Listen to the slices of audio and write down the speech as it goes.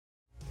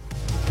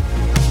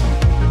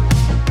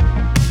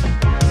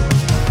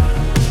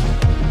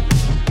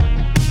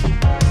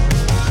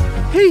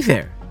Hey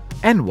there,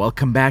 and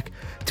welcome back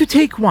to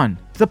Take One,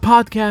 the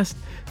podcast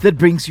that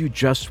brings you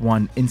just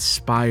one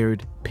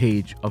inspired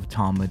page of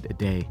Talmud a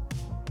day.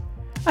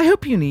 I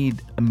hope you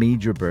need a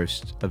major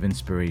burst of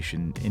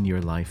inspiration in your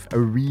life, a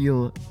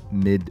real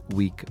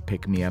mid-week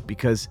pick-me-up,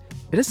 because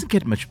it doesn't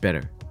get much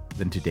better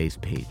than today's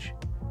page,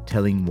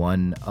 telling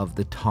one of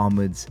the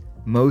Talmud's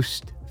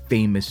most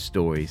famous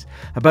stories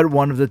about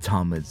one of the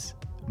Talmud's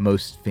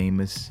most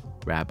famous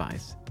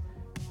rabbis.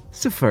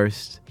 So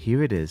first,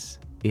 here it is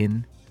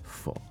in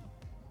full.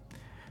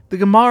 The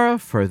Gemara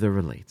further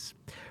relates,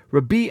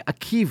 Rabbi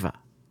Akiva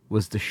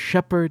was the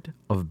shepherd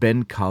of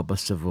Ben Kalba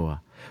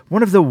Savoa,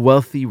 one of the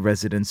wealthy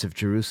residents of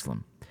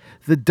Jerusalem.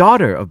 The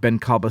daughter of Ben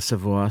Kalba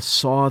Savoa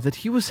saw that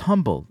he was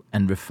humble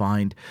and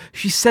refined.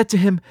 She said to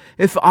him,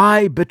 "If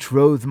I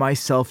betroth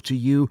myself to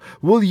you,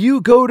 will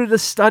you go to the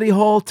study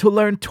hall to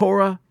learn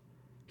Torah?"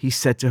 He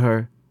said to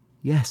her,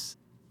 "Yes."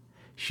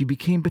 She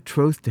became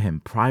betrothed to him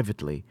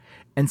privately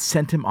and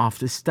sent him off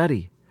to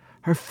study.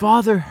 Her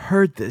father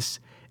heard this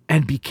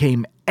and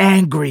became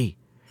angry.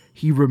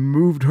 He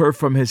removed her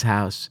from his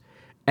house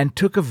and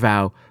took a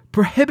vow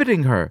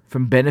prohibiting her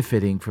from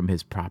benefiting from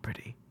his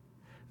property.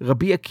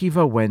 Rabbi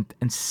Akiva went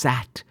and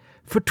sat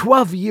for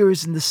 12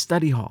 years in the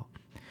study hall.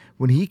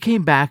 When he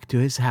came back to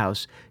his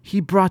house,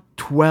 he brought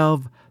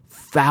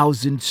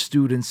 12,000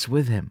 students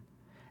with him.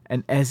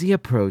 And as he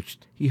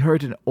approached, he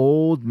heard an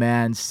old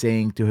man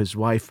saying to his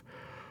wife,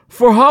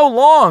 "For how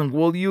long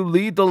will you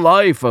lead the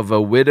life of a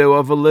widow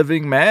of a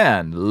living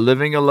man,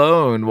 living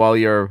alone while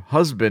your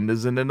husband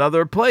is in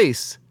another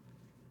place?"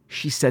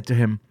 She said to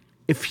him,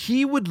 "If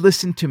he would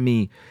listen to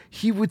me,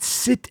 he would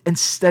sit and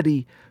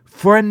study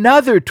for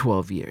another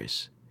 12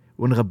 years.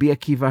 When Rabbi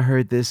Akiva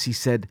heard this, he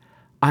said,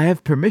 "I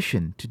have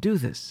permission to do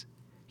this."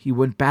 He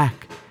went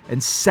back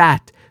and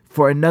sat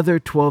for another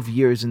 12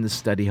 years in the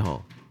study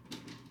hall.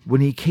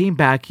 When he came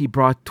back, he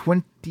brought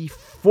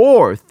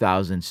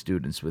 24,000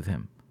 students with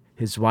him.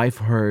 His wife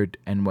heard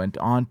and went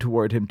on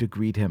toward him to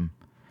greet him.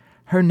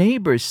 Her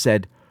neighbors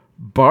said,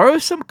 "Borrow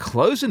some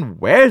clothes and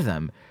wear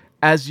them,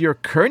 as your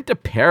current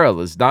apparel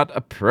is not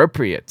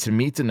appropriate to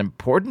meet an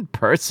important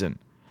person."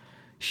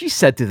 She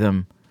said to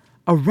them,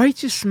 "A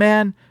righteous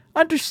man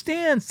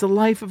understands the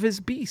life of his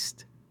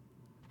beast."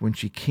 When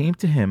she came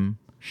to him,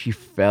 she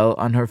fell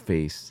on her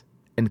face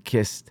and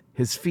kissed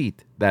his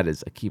feet, that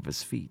is,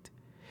 Akiva's feet.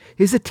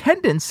 His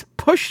attendants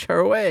pushed her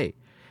away,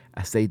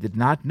 as they did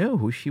not know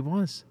who she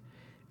was.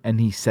 And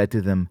he said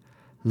to them,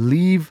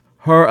 "Leave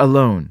her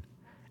alone,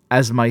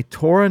 as my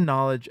Torah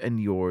knowledge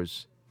and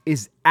yours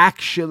is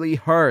actually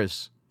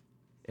hers."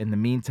 In the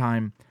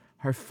meantime,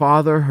 her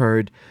father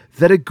heard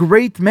that a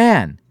great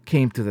man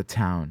came to the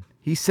town.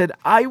 He said,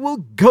 "I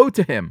will go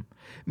to him.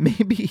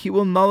 Maybe he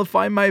will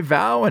nullify my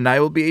vow and I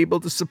will be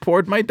able to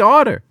support my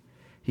daughter."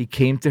 He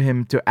came to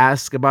him to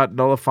ask about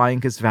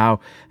nullifying his vow,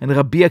 and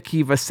Rabbi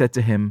Akiva said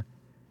to him,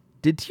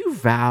 "Did you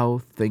vow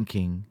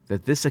thinking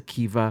that this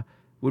Akiva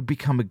would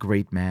become a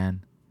great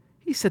man?"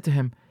 He said to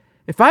him,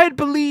 "If I had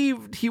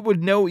believed he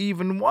would know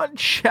even one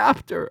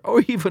chapter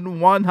or even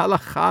one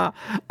halacha,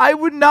 I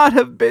would not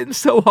have been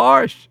so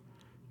harsh."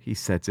 He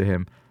said to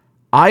him,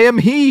 "I am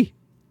he."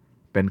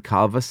 Ben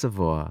Kalba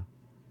Savoa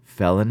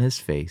fell on his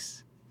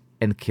face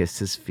and kissed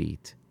his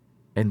feet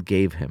and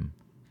gave him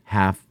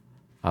half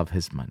of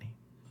his money.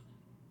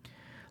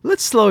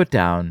 Let's slow it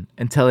down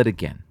and tell it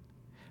again,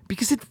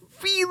 because it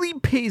really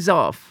pays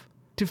off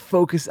to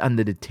focus on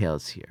the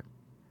details here.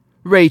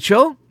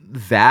 Rachel,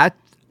 that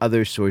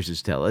other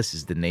sources tell us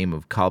is the name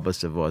of Kalba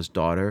Savoa's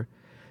daughter,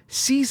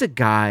 sees a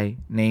guy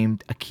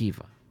named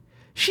Akiva.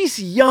 She's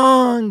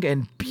young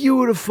and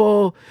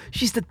beautiful.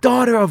 She's the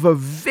daughter of a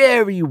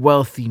very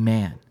wealthy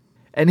man.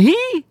 And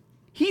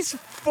he's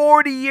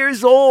 40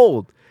 years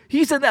old.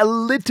 He's an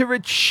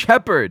illiterate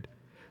shepherd.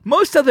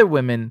 Most other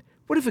women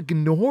would have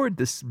ignored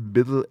this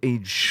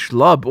middle-aged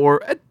schlub,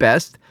 or at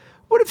best,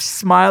 would have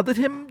smiled at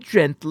him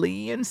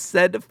gently and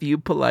said a few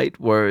polite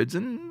words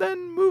and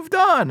then moved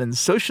on and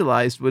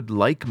socialized with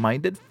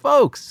like-minded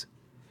folks.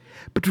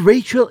 But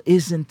Rachel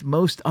isn't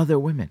most other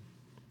women.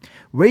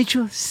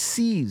 Rachel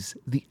sees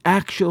the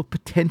actual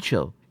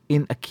potential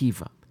in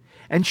Akiva,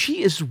 and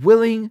she is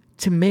willing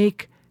to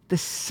make the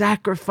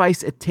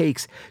sacrifice it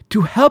takes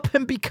to help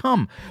him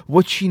become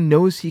what she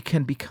knows he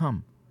can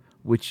become,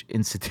 which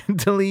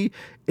incidentally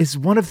is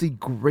one of the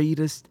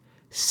greatest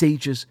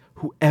sages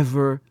who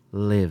ever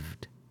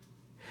lived.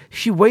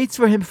 She waits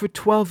for him for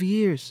 12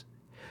 years.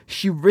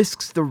 She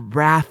risks the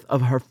wrath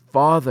of her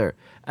father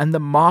and the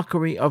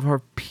mockery of her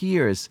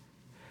peers.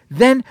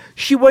 Then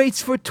she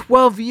waits for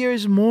 12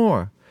 years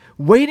more,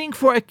 waiting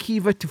for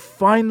Akiva to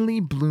finally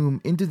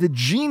bloom into the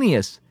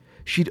genius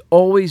she'd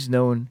always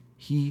known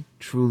he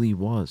truly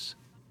was.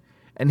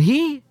 And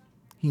he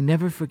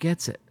never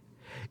forgets it.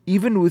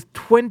 Even with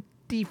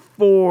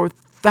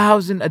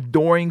 24,000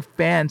 adoring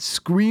fans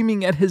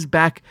screaming at his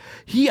back,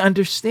 he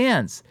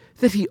understands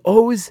that he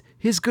owes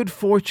his good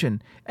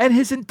fortune and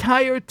his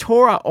entire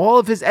Torah, all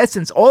of his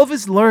essence, all of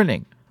his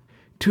learning,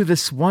 to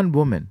this one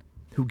woman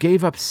who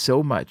gave up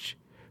so much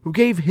who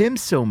gave him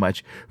so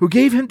much, who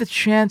gave him the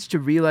chance to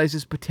realize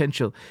his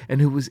potential,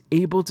 and who was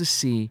able to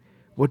see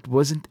what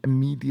wasn't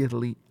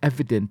immediately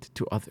evident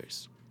to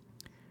others.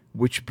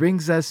 Which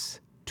brings us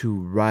to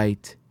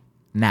right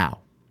now.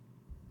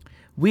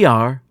 We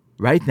are,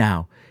 right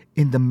now,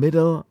 in the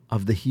middle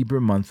of the Hebrew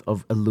month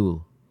of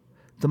Elul,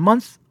 the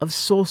month of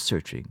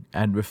soul-searching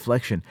and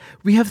reflection.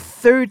 We have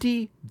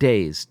 30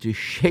 days to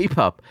shape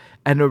up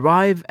and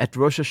arrive at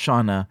Rosh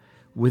Hashanah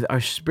with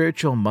our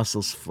spiritual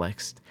muscles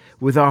flexed,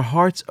 with our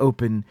hearts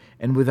open,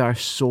 and with our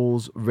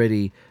souls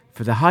ready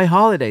for the high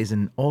holidays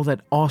and all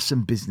that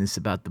awesome business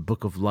about the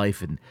book of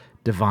life and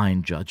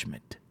divine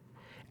judgment.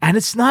 And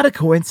it's not a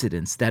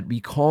coincidence that we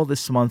call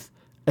this month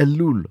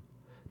Elul,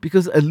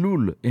 because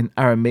Elul in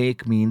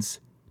Aramaic means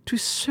to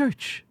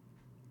search.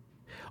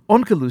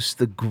 Onkelos,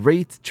 the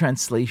great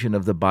translation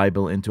of the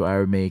Bible into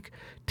Aramaic,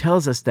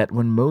 tells us that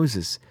when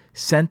Moses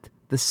sent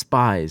the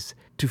spies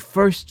to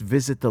first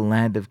visit the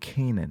land of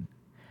Canaan,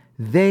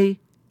 they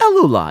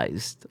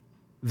elulized.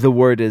 The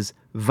word is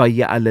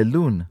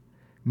vaya'alelun,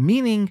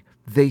 meaning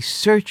they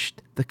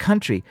searched the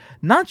country,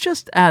 not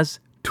just as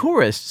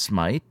tourists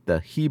might. The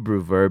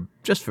Hebrew verb,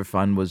 just for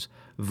fun, was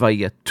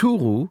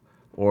vayaturu,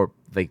 or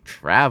they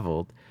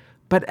traveled,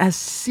 but as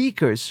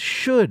seekers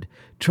should,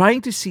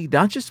 trying to see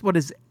not just what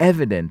is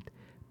evident,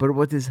 but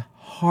what is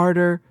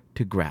harder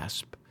to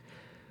grasp.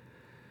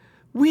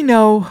 We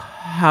know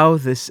how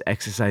this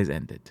exercise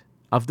ended.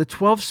 Of the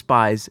 12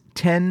 spies,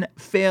 10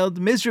 failed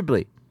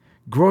miserably,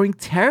 growing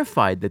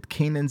terrified that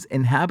Canaan's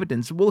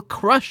inhabitants will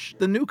crush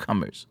the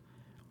newcomers.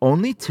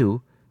 Only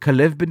 2,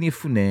 Kalev ben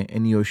Yefuneh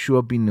and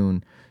Yoshua ben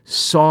Nun,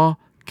 saw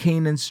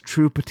Canaan's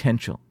true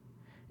potential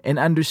and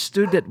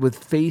understood that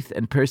with faith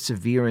and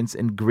perseverance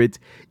and grit,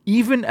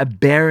 even a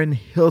barren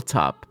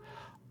hilltop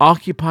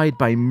occupied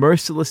by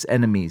merciless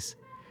enemies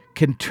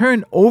can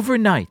turn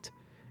overnight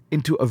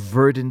into a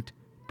verdant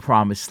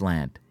promised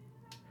land.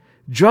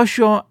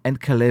 Joshua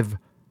and Caleb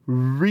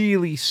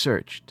really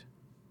searched.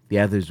 The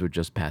others were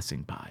just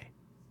passing by.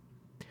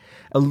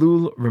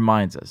 Elul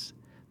reminds us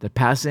that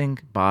passing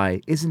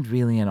by isn't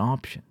really an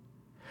option.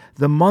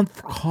 The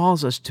month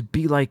calls us to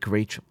be like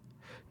Rachel,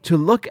 to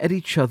look at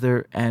each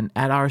other and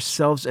at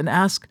ourselves and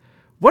ask,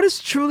 what is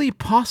truly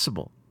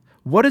possible?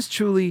 What is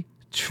truly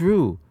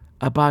true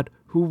about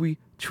who we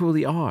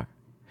truly are?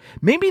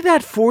 Maybe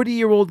that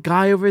 40-year-old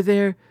guy over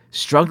there,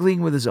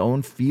 struggling with his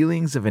own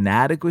feelings of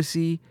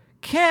inadequacy,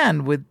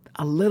 can, with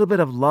a little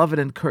bit of love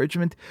and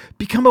encouragement,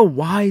 become a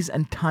wise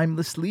and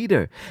timeless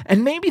leader.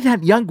 And maybe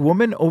that young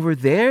woman over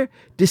there,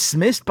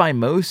 dismissed by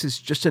most as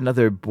just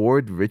another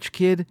bored rich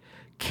kid,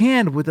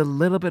 can, with a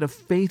little bit of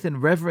faith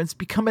and reverence,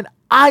 become an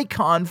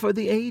icon for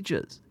the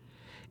ages.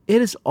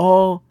 It is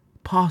all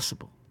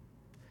possible.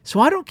 So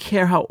I don't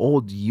care how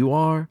old you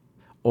are,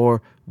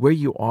 or where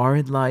you are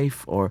in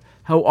life, or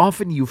how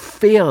often you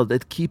failed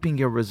at keeping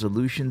your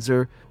resolutions,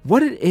 or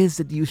what it is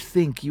that you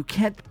think you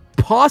can't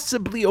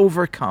possibly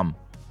overcome.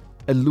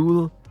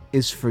 Elul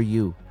is for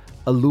you.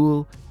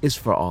 Elul is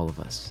for all of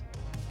us.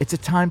 It's a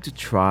time to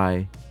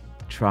try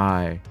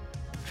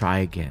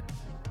again.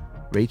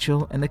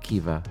 Rachel and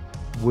Akiva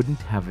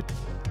wouldn't have it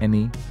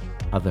any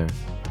other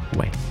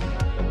way.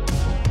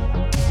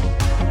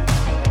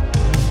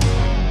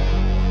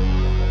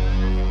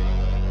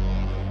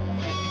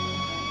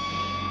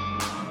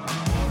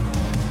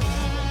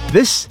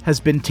 This has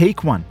been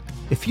Take One.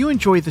 If you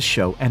enjoy the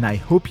show, and I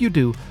hope you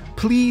do,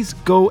 please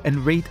go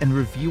and rate and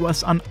review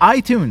us on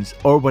iTunes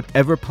or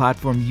whatever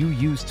platform you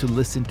use to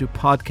listen to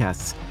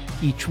podcasts.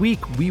 Each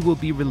week, we will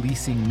be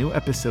releasing new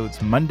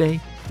episodes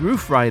Monday through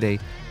Friday,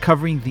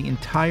 covering the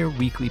entire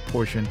weekly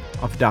portion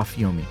of Daf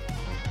Yomi.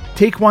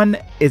 Take One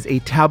is a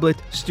Tablet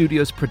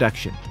Studios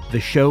production. The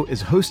show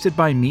is hosted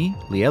by me,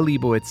 Liel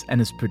Leibowitz, and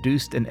is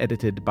produced and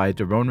edited by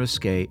Daron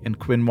Ruskay and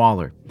Quinn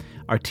Waller.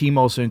 Our team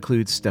also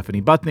includes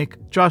Stephanie Butnick,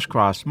 Josh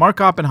Cross, Mark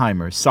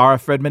Oppenheimer, Sarah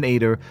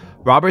Fredman-Ader,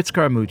 Robert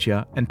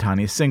Scaramuccia, and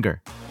Tanya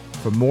Singer.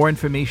 For more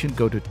information,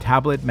 go to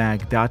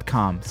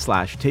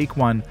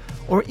tabletmag.com/takeone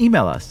or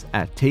email us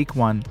at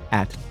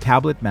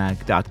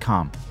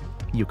takeone@tabletmag.com.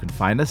 You can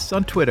find us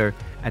on Twitter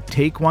at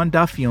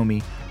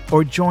TakeOneDafyomi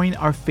or join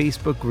our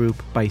Facebook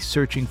group by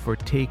searching for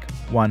Take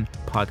One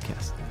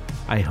Podcast.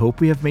 I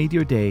hope we have made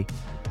your day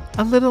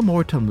a little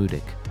more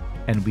Talmudic,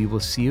 and we will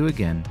see you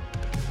again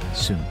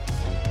soon.